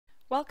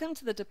Welcome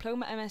to the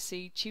Diploma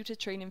MSc Tutor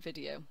training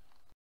video.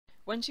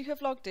 Once you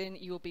have logged in,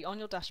 you will be on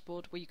your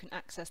dashboard where you can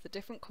access the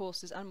different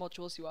courses and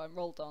modules you are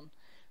enrolled on.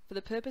 For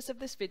the purpose of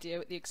this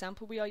video, the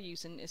example we are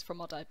using is from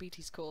our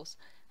diabetes course.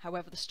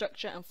 However, the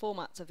structure and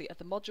formats of the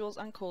other modules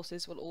and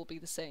courses will all be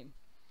the same.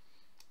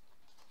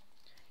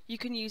 You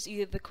can use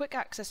either the quick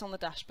access on the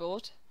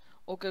dashboard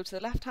or go to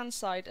the left hand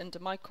side under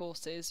My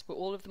Courses where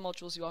all of the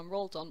modules you are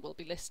enrolled on will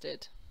be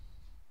listed.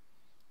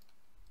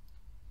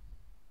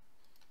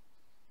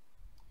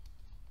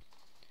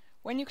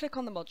 When you click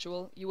on the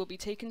module, you will be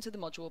taken to the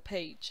module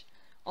page.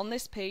 On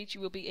this page,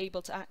 you will be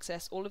able to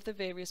access all of the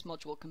various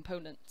module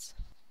components.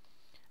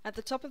 At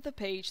the top of the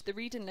page, the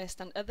reading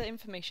list and other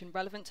information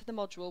relevant to the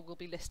module will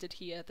be listed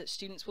here that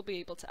students will be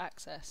able to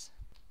access.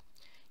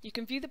 You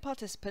can view the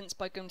participants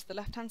by going to the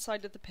left-hand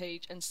side of the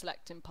page and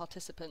selecting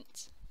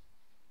Participants.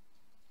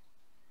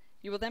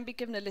 You will then be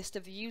given a list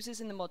of the users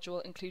in the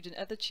module, including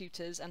other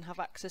tutors, and have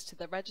access to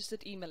their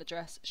registered email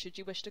address should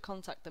you wish to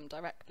contact them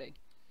directly.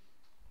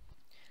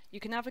 You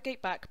can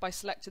navigate back by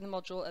selecting the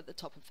module at the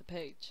top of the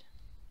page.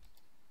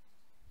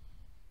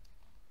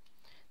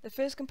 The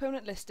first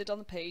component listed on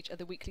the page are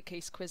the weekly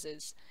case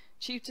quizzes.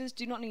 Tutors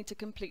do not need to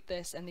complete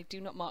this and they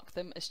do not mark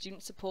them, as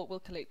student support will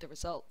collate the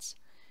results.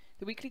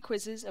 The weekly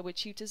quizzes are where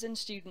tutors and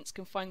students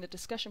can find the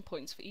discussion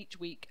points for each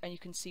week, and you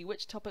can see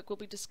which topic will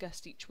be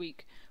discussed each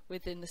week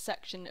within the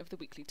section of the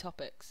weekly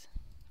topics.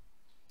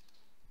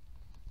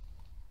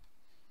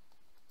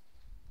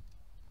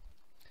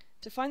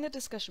 To find the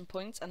discussion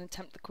points and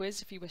attempt the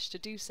quiz if you wish to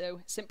do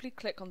so, simply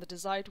click on the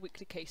desired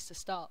weekly case to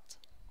start.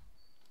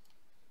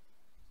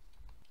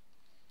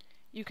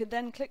 You can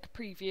then click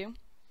Preview,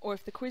 or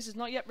if the quiz is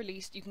not yet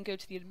released, you can go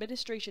to the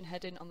Administration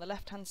heading on the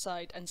left-hand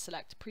side and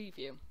select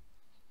Preview.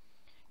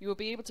 You will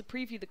be able to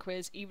preview the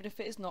quiz even if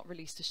it is not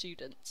released to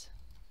students.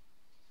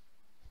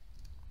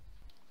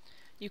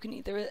 You can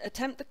either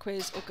attempt the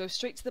quiz or go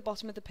straight to the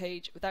bottom of the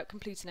page without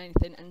completing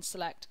anything and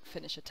select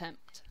Finish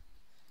Attempt.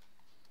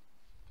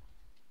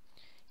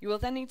 You will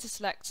then need to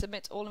select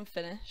Submit All and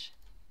Finish,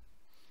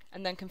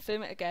 and then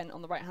confirm it again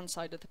on the right hand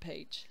side of the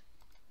page.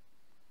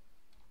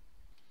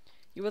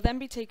 You will then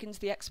be taken to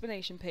the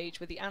explanation page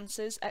where the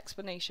answers,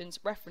 explanations,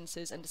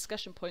 references and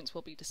discussion points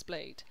will be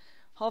displayed.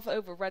 Hover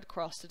over a red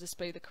cross to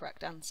display the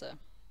correct answer.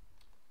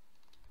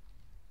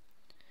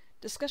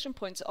 Discussion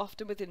points are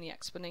often within the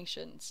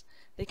explanations.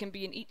 They can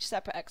be in each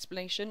separate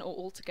explanation or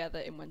all together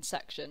in one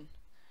section.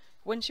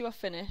 Once you are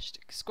finished,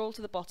 scroll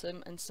to the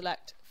bottom and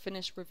select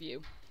Finish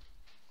Review.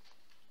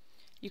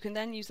 You can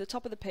then use the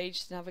top of the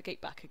page to navigate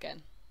back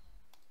again.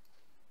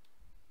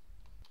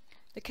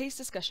 The case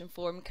discussion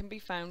forum can be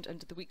found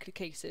under the weekly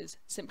cases.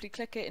 Simply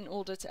click it in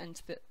order to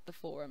enter the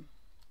forum.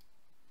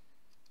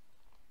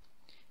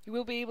 You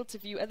will be able to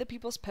view other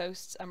people's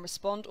posts and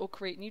respond or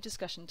create new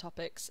discussion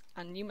topics,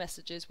 and new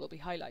messages will be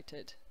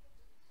highlighted.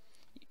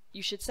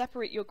 You should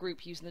separate your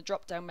group using the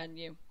drop-down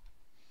menu.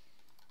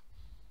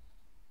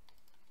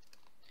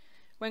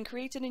 When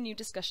creating a new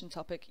discussion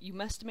topic, you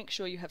must make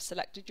sure you have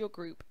selected your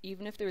group,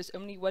 even if there is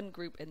only one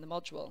group in the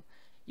module.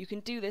 You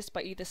can do this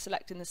by either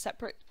selecting the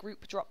separate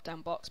group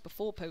drop-down box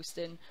before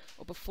posting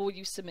or before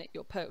you submit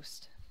your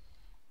post.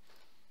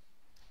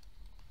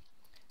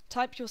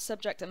 Type your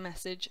subject and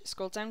message,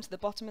 scroll down to the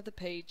bottom of the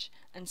page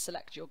and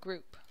select your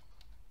group.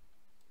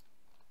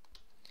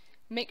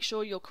 Make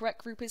sure your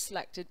correct group is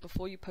selected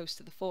before you post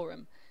to the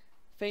forum.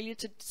 Failure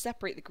to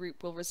separate the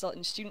group will result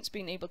in students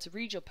being able to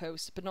read your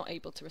post but not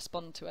able to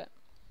respond to it.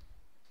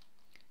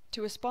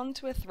 To respond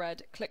to a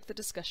thread, click the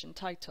discussion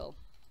title.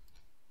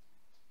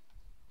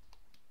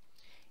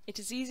 It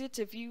is easier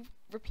to view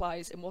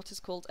replies in what is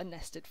called a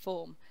nested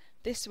form.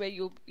 This way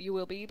you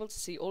will be able to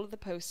see all of the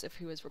posts of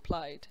who has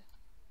replied.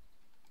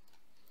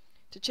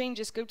 To change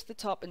this, go to the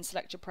top and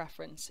select your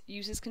preference.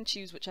 Users can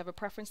choose whichever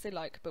preference they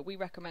like, but we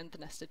recommend the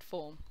nested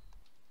form.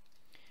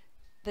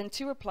 Then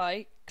to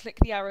reply, click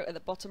the arrow at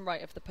the bottom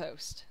right of the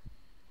post.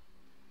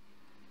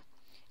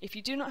 If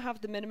you do not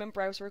have the minimum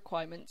browser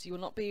requirements, you will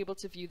not be able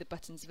to view the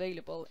buttons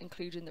available,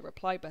 including the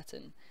reply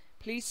button.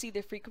 Please see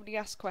the frequently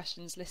asked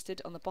questions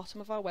listed on the bottom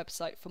of our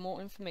website for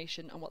more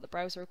information on what the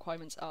browser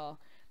requirements are.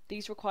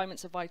 These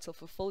requirements are vital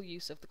for full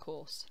use of the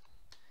course.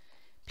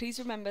 Please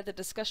remember the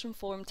discussion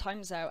forum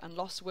times out and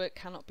lost work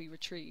cannot be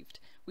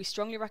retrieved. We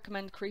strongly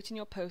recommend creating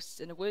your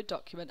posts in a Word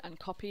document and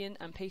copying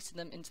and pasting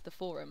them into the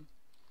forum.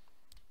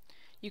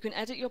 You can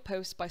edit your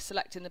posts by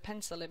selecting the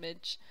pencil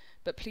image,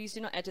 but please do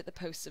not edit the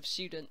posts of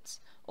students.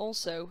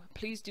 Also,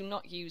 please do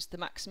not use the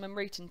maximum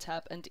rating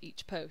tab under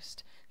each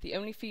post. The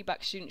only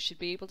feedback students should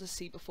be able to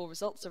see before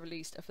results are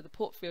released are for the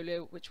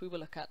portfolio, which we will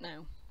look at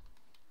now.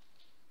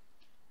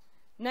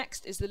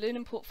 Next is the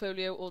learning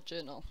portfolio or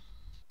journal.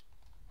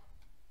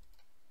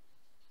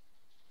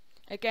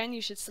 Again,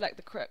 you should select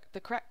the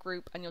correct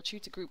group and your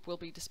tutor group will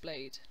be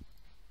displayed.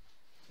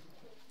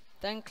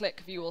 Then click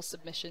View All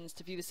Submissions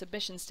to view the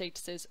submission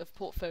statuses of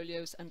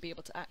portfolios and be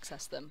able to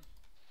access them.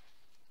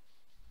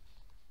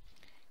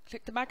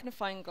 Click the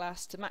magnifying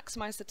glass to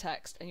maximize the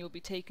text and you will be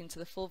taken to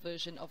the full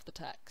version of the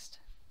text.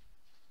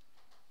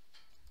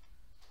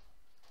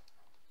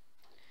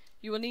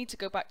 You will need to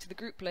go back to the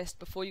group list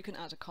before you can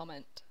add a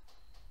comment.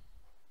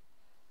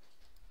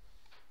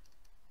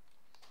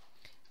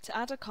 To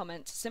add a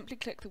comment, simply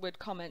click the word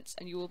comments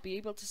and you will be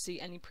able to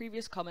see any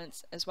previous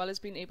comments as well as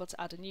being able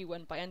to add a new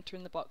one by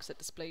entering the box that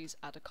displays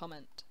add a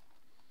comment.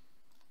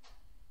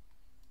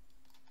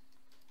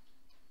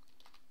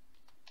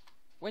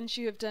 Once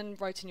you have done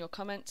writing your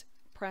comment,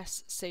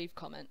 press Save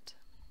Comment.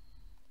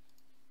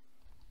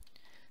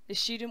 The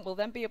student will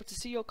then be able to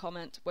see your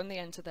comment when they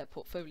enter their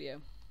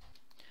portfolio.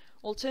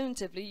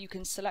 Alternatively, you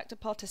can select a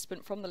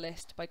participant from the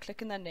list by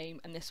clicking their name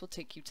and this will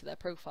take you to their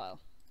profile.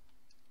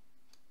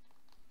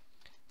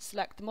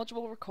 Select the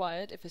module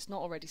required if it's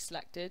not already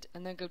selected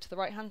and then go to the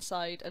right hand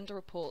side under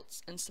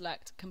Reports and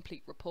select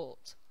Complete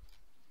Report.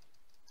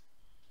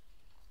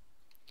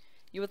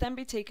 You will then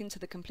be taken to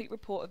the complete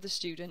report of the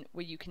student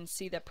where you can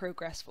see their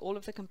progress for all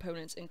of the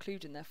components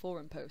including their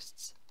forum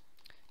posts.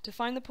 To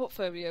find the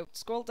portfolio,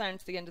 scroll down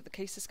to the end of the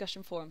case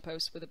discussion forum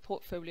post where the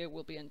portfolio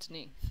will be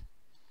underneath.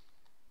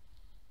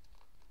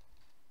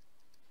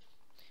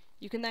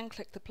 You can then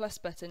click the plus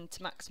button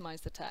to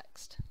maximise the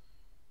text.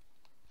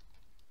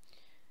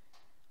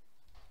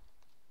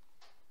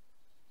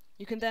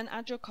 You can then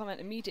add your comment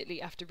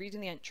immediately after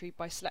reading the entry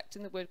by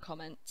selecting the word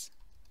comments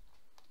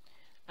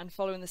and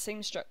following the same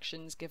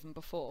instructions given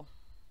before.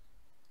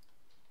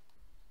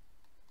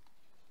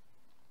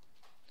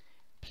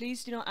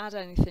 Please do not add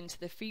anything to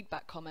the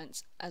feedback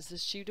comments as the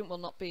student will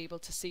not be able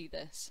to see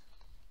this.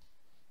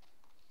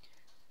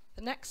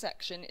 The next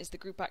section is the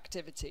group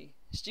activity.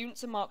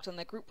 Students are marked on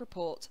their group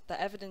report, their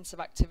evidence of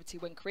activity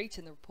when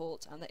creating the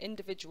report and the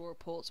individual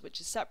report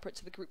which is separate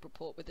to the group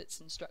report with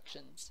its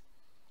instructions.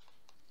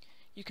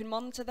 You can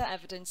monitor their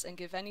evidence and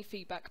give any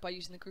feedback by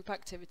using the group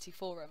activity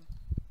forum.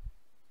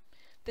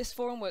 This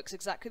forum works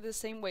exactly the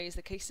same way as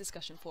the case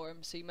discussion forum,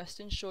 so you must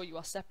ensure you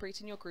are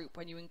separating your group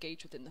when you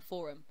engage within the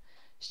forum.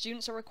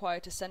 Students are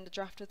required to send a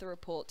draft of the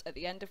report at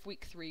the end of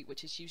week 3,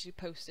 which is usually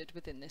posted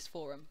within this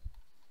forum.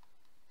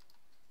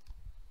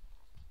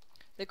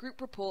 The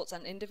group reports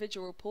and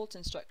individual report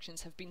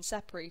instructions have been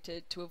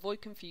separated to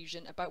avoid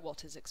confusion about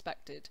what is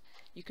expected.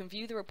 You can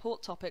view the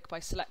report topic by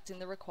selecting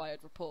the required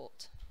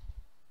report.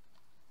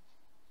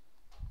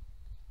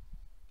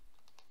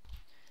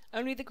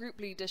 Only the group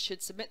leader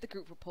should submit the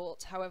group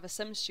report, however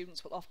some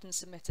students will often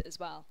submit it as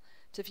well.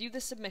 To view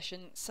the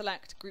submission,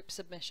 select Group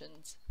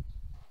Submissions.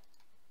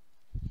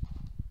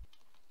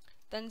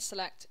 Then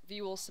select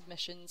View All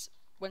Submissions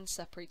when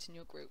separating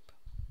your group.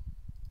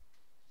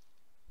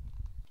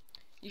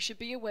 You should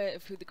be aware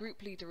of who the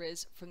group leader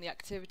is from the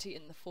activity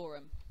in the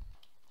forum.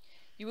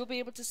 You will be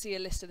able to see a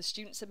list of the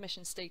student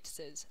submission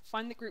statuses.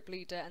 Find the group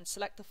leader and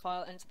select the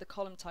file under the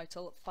column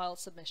title File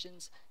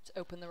Submissions to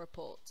open the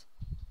report.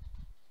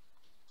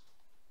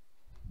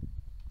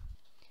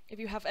 If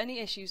you have any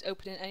issues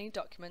opening any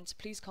document,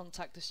 please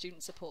contact the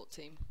student support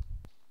team.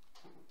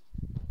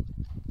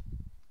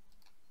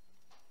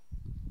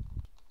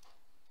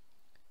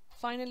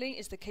 Finally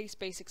is the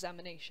case-based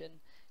examination.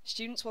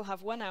 Students will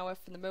have 1 hour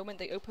from the moment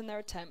they open their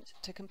attempt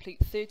to complete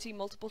 30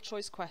 multiple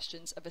choice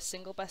questions of a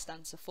single best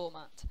answer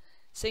format.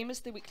 Same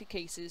as the weekly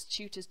cases,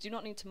 tutors do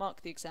not need to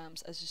mark the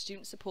exams as the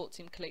student support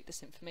team collate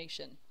this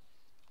information.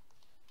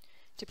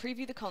 To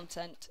preview the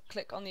content,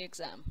 click on the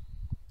exam.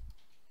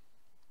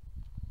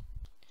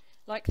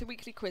 Like the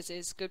weekly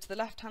quizzes, go to the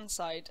left hand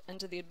side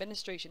under the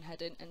administration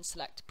heading and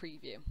select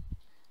Preview.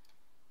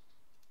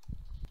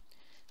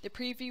 The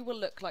preview will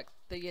look like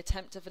the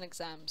attempt of an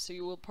exam, so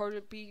you will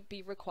probably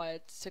be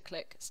required to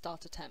click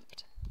Start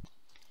Attempt.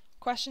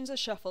 Questions are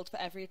shuffled for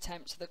every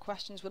attempt, so the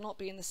questions will not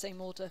be in the same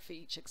order for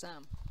each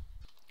exam.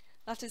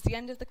 That is the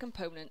end of the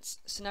components,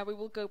 so now we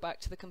will go back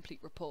to the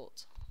complete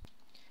report.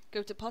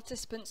 Go to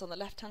Participants on the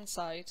left hand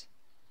side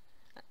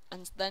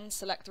and then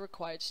select the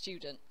required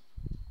student.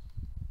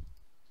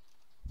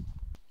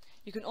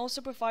 You can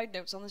also provide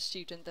notes on the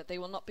student that they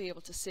will not be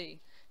able to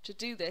see. To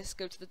do this,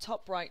 go to the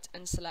top right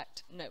and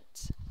select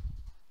Notes.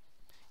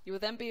 You will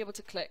then be able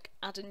to click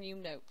Add a new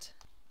note.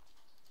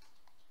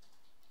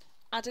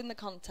 Add in the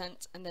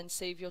content and then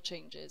save your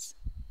changes.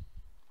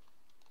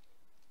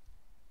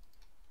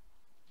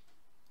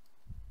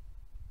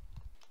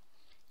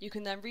 You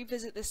can then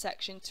revisit this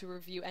section to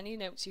review any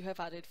notes you have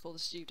added for the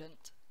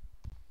student.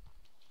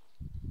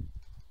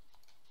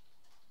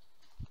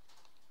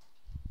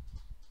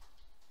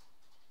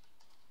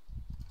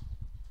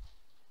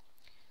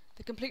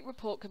 The complete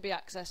report can be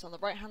accessed on the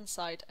right hand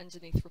side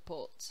underneath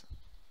Reports.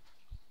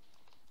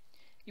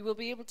 You will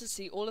be able to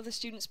see all of the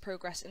students'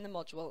 progress in the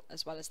module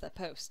as well as their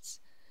posts.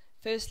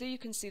 Firstly, you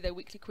can see their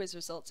weekly quiz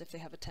results if they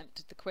have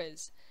attempted the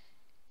quiz.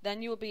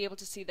 Then you will be able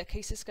to see their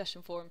case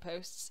discussion forum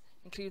posts,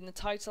 including the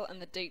title and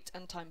the date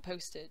and time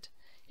posted.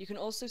 You can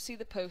also see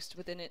the post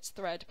within its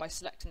thread by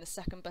selecting the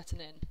second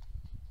button in.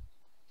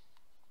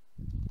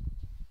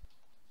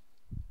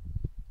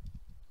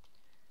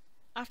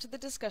 After the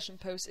discussion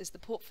post is the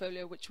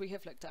portfolio, which we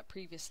have looked at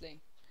previously.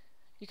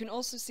 You can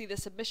also see the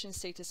submission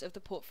status of the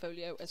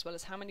portfolio as well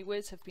as how many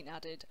words have been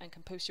added and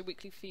can post your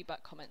weekly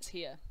feedback comments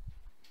here.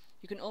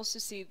 You can also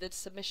see the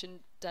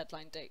submission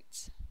deadline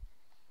dates.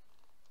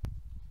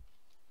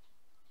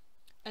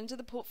 Under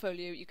the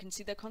portfolio, you can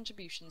see their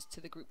contributions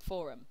to the group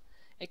forum.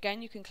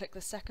 Again, you can click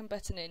the second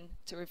button in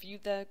to review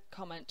their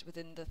comment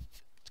within the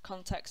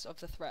context of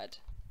the thread.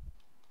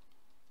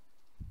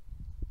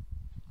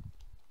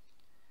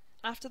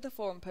 After the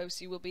forum post,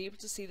 you will be able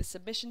to see the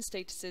submission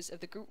statuses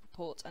of the group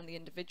report and the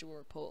individual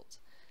report.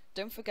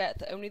 Don't forget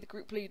that only the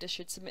group leader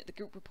should submit the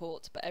group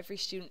report, but every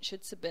student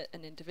should submit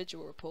an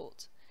individual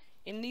report.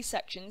 In these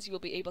sections, you will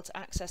be able to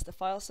access the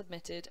file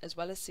submitted, as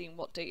well as seeing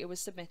what data was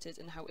submitted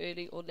and how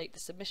early or late the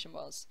submission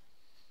was.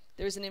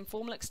 There is an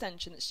informal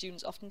extension that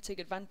students often take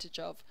advantage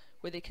of,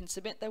 where they can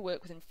submit their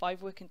work within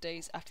 5 working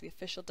days after the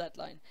official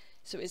deadline,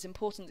 so it is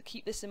important to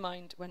keep this in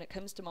mind when it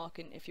comes to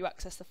marking if you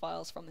access the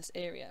files from this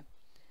area.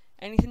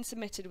 Anything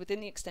submitted within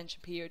the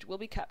extension period will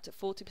be capped at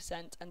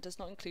 40% and does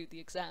not include the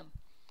exam.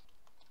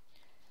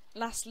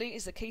 Lastly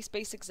is the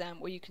case-based exam,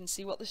 where you can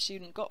see what the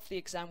student got for the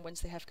exam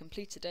once they have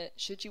completed it,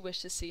 should you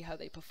wish to see how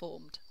they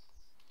performed.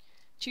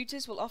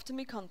 Tutors will often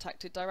be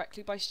contacted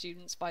directly by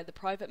students via the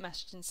private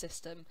messaging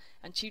system,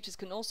 and tutors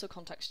can also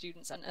contact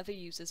students and other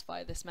users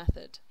via this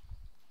method.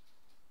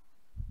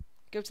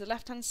 Go to the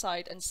left-hand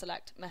side and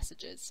select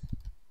Messages.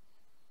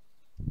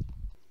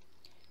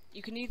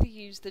 You can either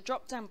use the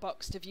drop-down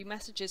box to view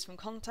messages from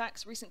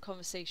contacts, recent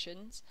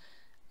conversations,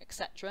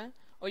 etc.,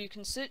 or you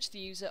can search the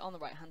user on the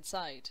right-hand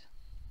side.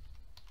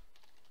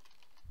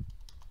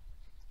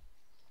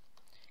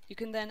 You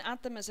can then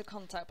add them as a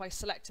contact by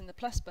selecting the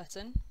plus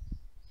button,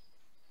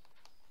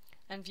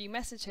 and view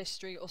message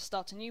history or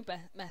start a new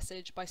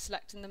message by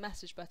selecting the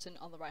message button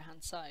on the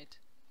right-hand side.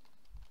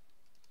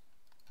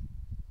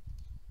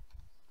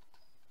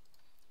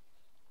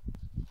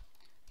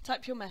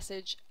 Type your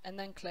message and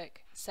then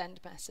click Send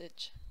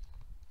Message.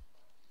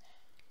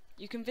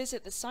 You can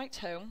visit the site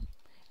home,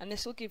 and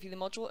this will give you the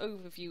module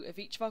overview of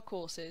each of our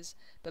courses,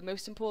 but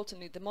most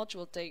importantly the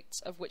module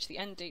dates, of which the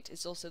end date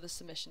is also the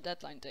submission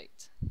deadline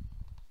date.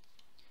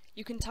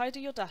 You can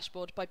tidy your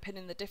dashboard by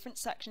pinning the different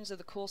sections of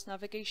the course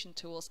navigation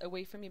tools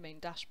away from your main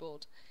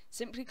dashboard.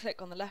 Simply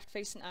click on the left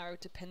facing arrow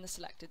to pin the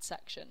selected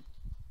section.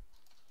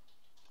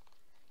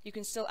 You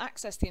can still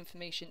access the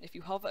information if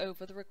you hover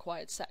over the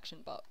required section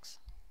box.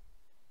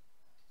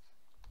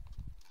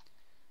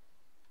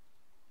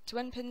 To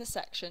unpin the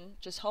section,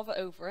 just hover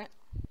over it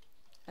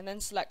and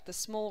then select the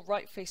small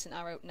right facing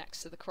arrow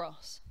next to the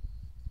cross.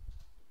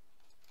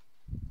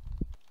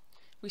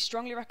 We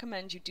strongly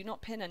recommend you do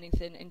not pin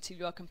anything until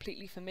you are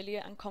completely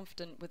familiar and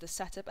confident with the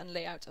setup and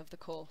layout of the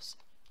course.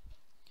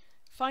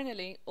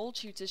 Finally, all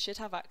tutors should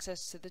have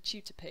access to the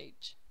tutor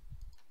page.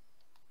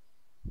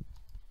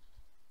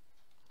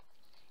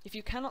 If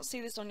you cannot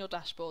see this on your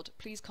dashboard,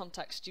 please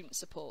contact student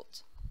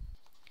support.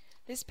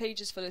 This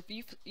page is full of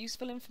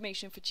useful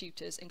information for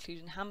tutors,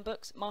 including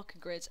handbooks, marking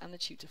grids and the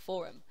tutor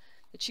forum.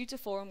 The tutor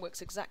forum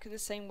works exactly the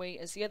same way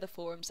as the other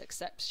forums,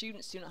 except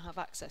students do not have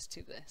access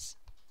to this.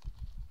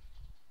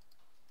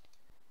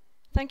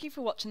 Thank you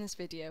for watching this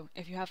video.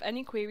 If you have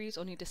any queries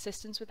or need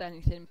assistance with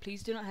anything,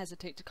 please do not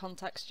hesitate to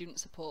contact student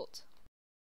support.